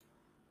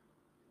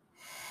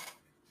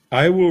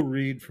I will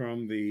read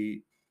from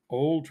the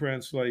old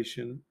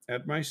translation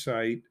at my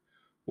site,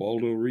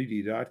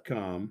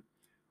 waldoreedy.com,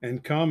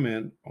 and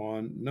comment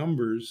on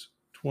Numbers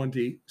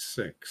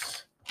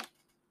 26.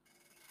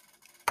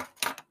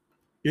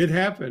 It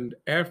happened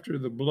after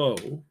the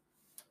blow.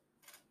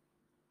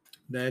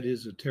 That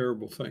is a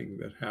terrible thing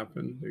that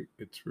happened.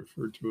 It's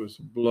referred to as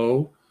a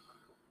blow.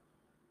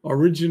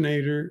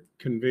 Originator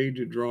conveyed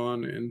to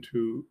drawn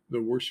into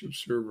the worship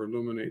server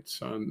illuminate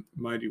Son,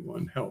 Mighty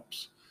One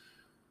helps.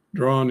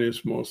 Drawn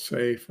is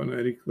Moshe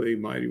phonetically,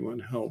 Mighty One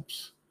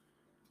helps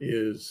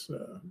is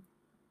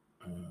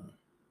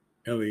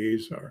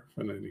Eleazar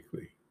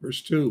phonetically.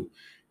 Verse 2,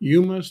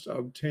 you must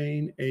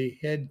obtain a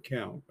head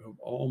count of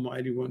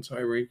Almighty One's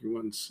high-ranking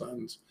one's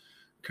sons,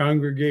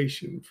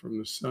 congregation from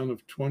the son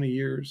of 20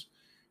 years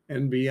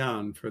and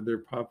beyond for their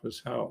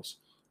papa's house,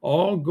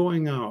 all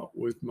going out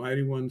with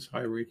Mighty One's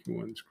high-ranking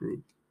one's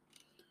group.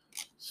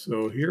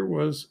 So here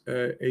was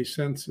a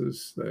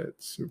census that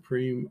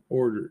Supreme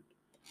ordered.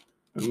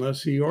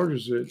 Unless he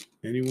orders it,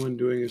 anyone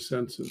doing a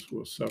census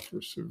will suffer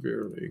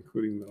severely,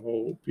 including the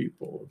whole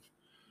people of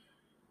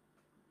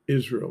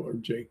Israel or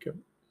Jacob.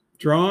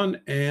 Drawn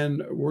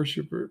and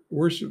worship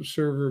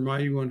server,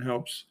 Mighty One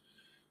helps,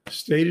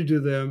 stated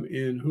to them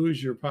in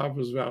Who's Your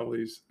Papa's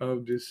Valleys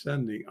of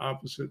descending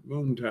opposite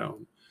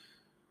Moontown.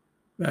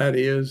 That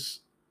is,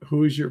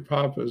 Who's Your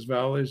Papa's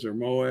Valleys or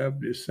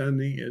Moab,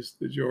 descending is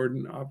the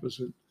Jordan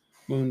opposite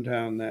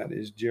Moontown, that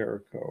is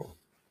Jericho.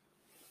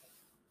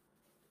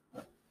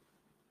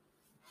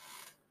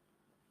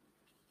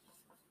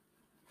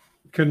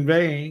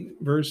 Conveying,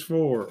 verse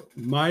 4,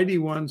 Mighty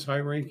One's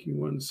high-ranking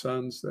one's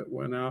sons that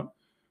went out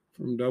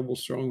from double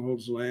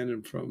strongholds land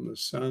and from the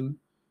son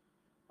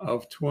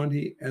of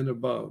 20 and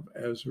above,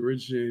 as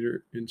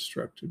originator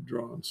instructed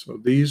drawn. So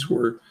these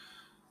were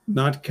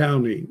not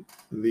counting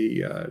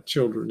the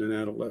children and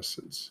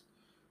adolescents.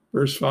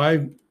 Verse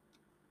 5,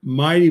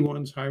 Mighty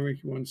One's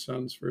high-ranking one's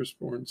sons,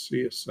 firstborn,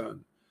 see a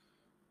son.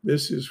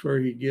 This is where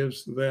he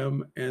gives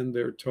them and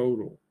their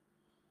total.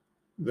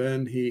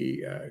 Then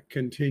he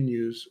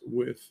continues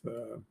with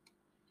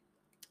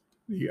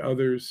the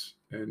others,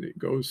 and it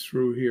goes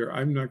through here.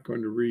 I'm not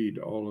going to read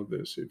all of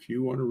this. If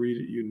you want to read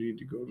it, you need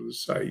to go to the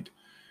site,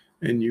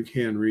 and you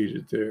can read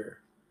it there.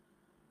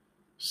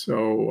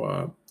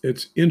 So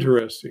it's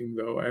interesting,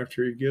 though,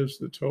 after he gives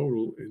the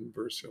total in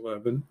verse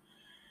 11,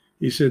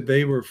 he said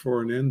they were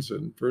for an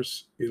ensign.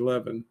 Verse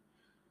 11,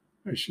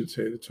 I should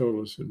say the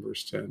total is in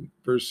verse 10.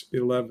 Verse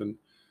 11,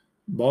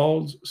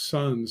 Baal's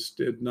sons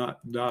did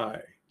not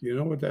die. Do you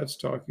know what that's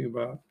talking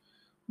about?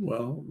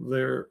 Well,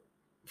 their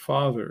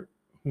father,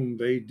 whom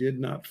they did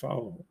not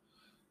follow,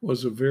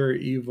 was a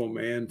very evil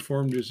man,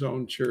 formed his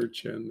own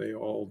church, and they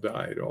all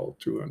died, all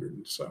 200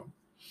 and some.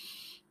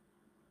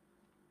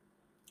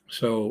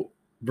 So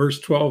verse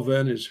 12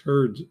 then is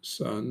Herd's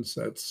sons,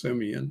 that's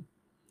Simeon,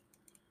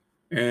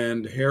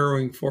 and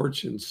Harrowing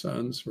Fortune's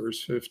sons,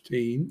 verse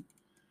 15,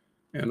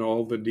 and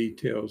all the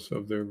details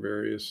of their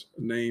various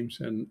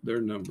names and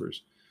their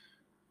numbers.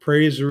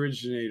 Praise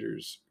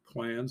originators,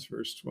 clans,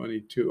 verse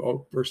 22.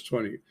 Oh, verse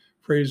 20.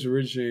 Praise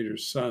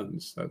originators,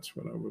 sons. That's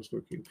what I was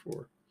looking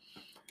for.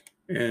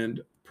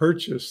 And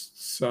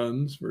purchased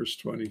sons, verse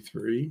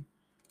 23.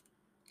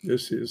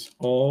 This is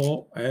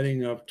all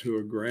adding up to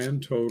a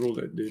grand total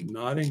that did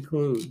not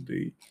include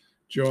the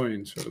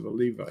joins or the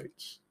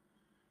Levites.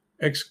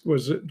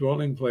 Exquisite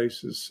dwelling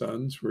places,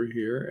 sons were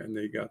here, and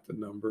they got the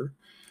number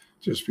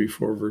just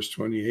before verse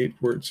 28,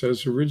 where it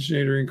says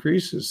originator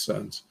increases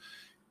sons.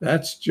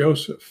 That's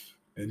Joseph,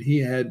 and he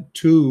had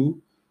two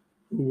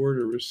who were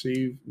to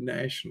receive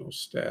national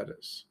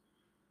status.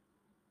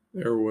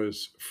 There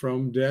was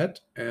from debt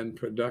and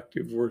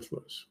productive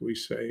worthless. We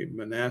say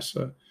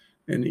Manasseh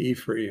and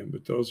Ephraim,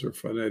 but those are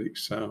phonetic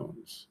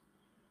sounds.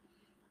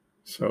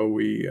 So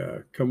we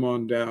come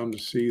on down to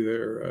see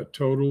their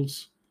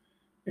totals,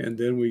 and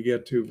then we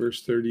get to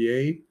verse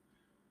 38,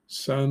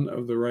 son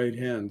of the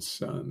right-hand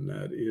son,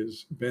 that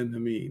is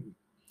Benjamin.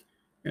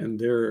 And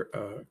their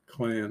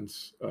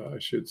clans, I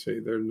should say,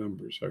 their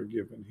numbers are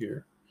given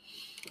here.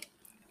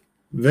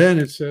 Then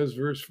it says,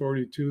 verse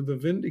 42, the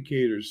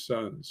Vindicator's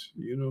sons.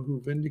 You know who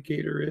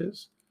Vindicator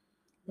is?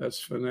 That's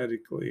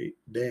phonetically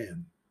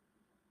Dan.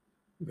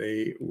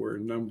 They were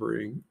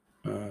numbering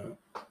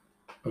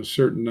a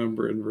certain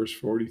number in verse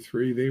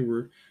 43. They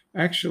were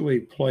actually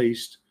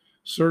placed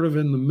sort of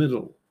in the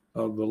middle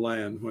of the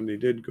land when they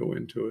did go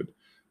into it,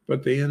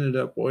 but they ended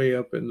up way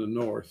up in the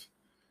north.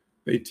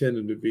 They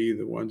tended to be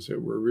the ones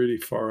that were really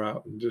far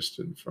out and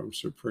distant from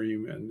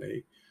Supreme, and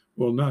they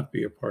will not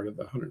be a part of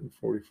the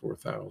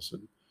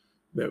 144,000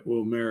 that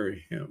will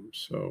marry him.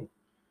 So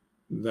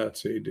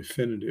that's a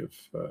definitive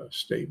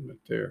statement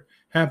there.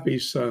 Happy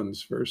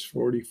sons, verse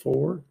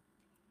 44,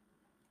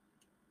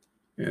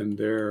 and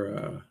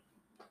their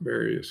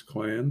various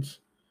clans.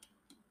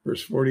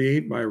 Verse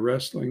 48, my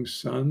wrestling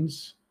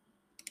sons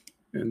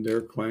and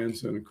their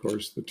clans, and of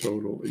course the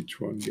total,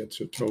 each one gets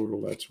a total.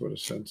 That's what a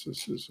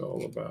census is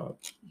all about.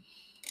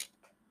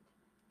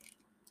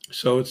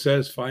 So it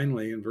says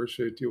finally in verse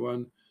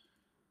 51,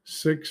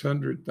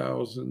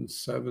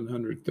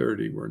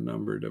 600,730 were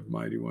numbered of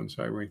Mighty One's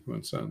high-ranking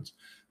one sons.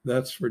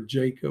 That's for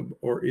Jacob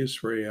or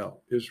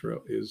Israel.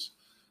 Israel is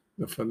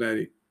the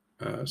phonetic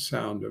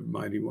sound of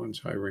Mighty One's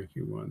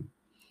high-ranking one.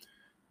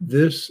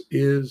 This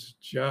is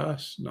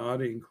just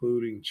not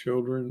including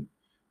children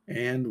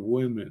and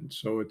women.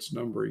 So it's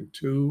numbering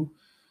 2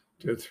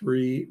 to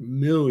 3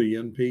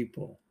 million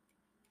people.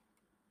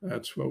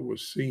 That's what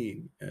was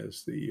seen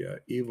as the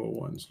evil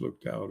ones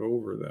looked out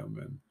over them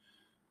and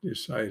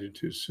decided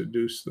to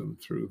seduce them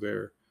through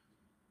their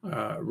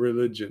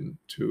religion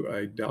to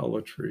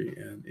idolatry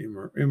and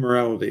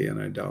immorality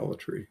and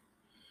idolatry,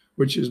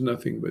 which is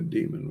nothing but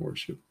demon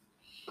worship.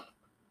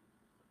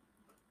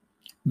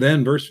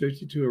 Then verse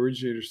 52,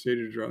 originator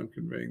stated John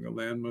conveying, the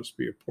land must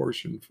be a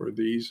portion for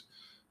these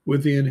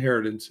with the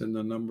inheritance, and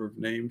the number of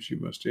names you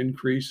must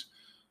increase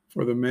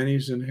for the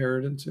many's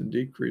inheritance and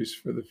decrease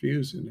for the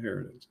few's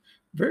inheritance.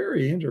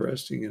 Very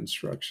interesting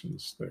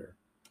instructions there.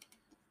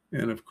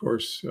 And of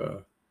course,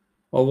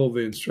 although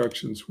the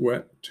instructions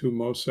went to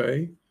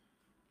Moses,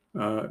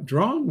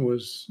 Dron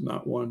was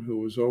not one who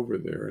was over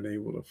there and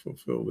able to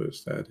fulfill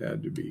this. That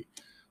had to be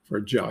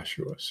for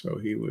Joshua. So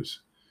he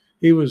was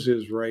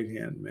his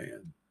right-hand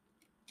man,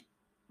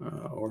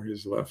 or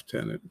his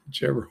lieutenant,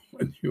 whichever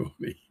one you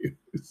want to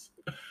use.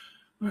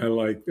 I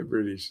like the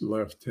British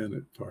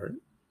lieutenant part.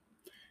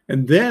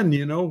 And then,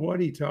 you know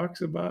what he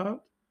talks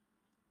about?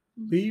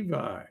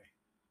 Levi.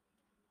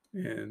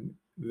 And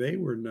they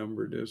were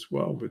numbered as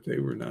well, but they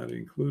were not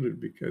included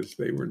because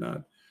they were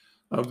not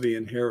of the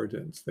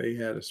inheritance. They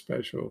had a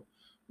special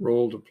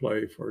role to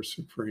play for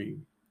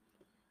Supreme.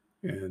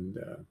 And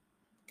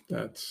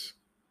that's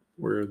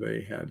where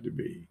they had to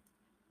be.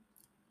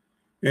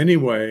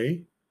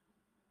 Anyway,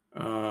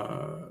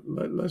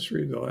 let's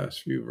read the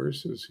last few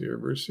verses here.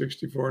 Verse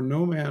 64,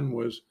 no man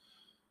was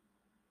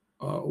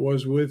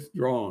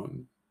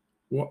withdrawn.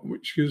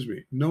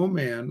 No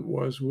man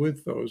was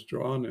with those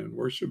drawn in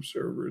worship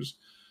servers.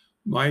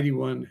 Mighty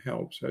One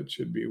helps. That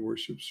should be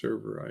worship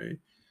server. I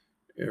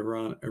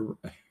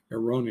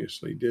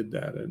erroneously did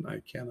that, and I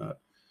cannot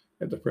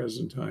at the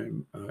present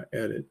time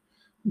edit.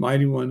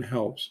 Mighty One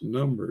helps,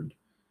 numbered,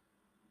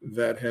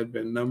 that had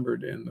been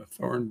numbered in the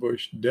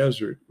Thornbush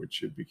Desert, which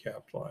should be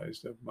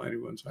capitalized, of Mighty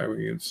One's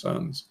high-ranking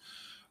sons.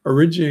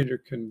 Originator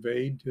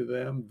conveyed to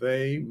them,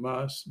 they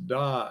must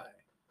die.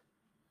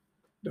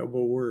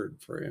 Double word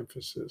for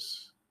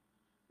emphasis.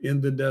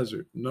 In the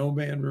desert, no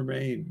man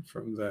remained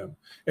from them,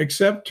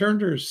 except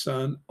Turner's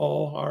son,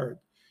 Allheart.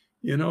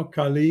 You know,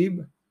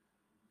 Caleb,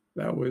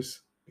 that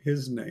was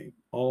his name,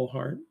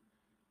 Allheart.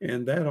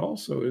 And that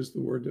also is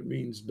the word that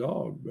means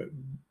dog, but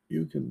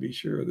you can be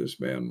sure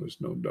this man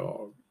was no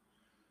dog.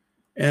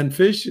 And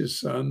Fish's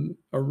son,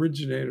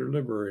 originator,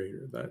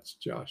 liberator, that's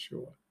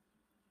Joshua.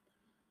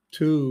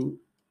 Two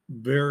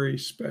very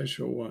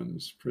special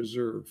ones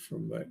preserved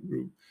from that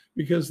group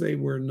because they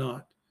were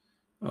not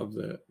of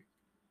the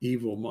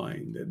evil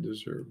mind that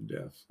deserved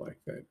death like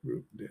that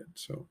group did.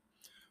 So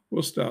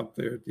we'll stop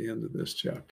there at the end of this chapter.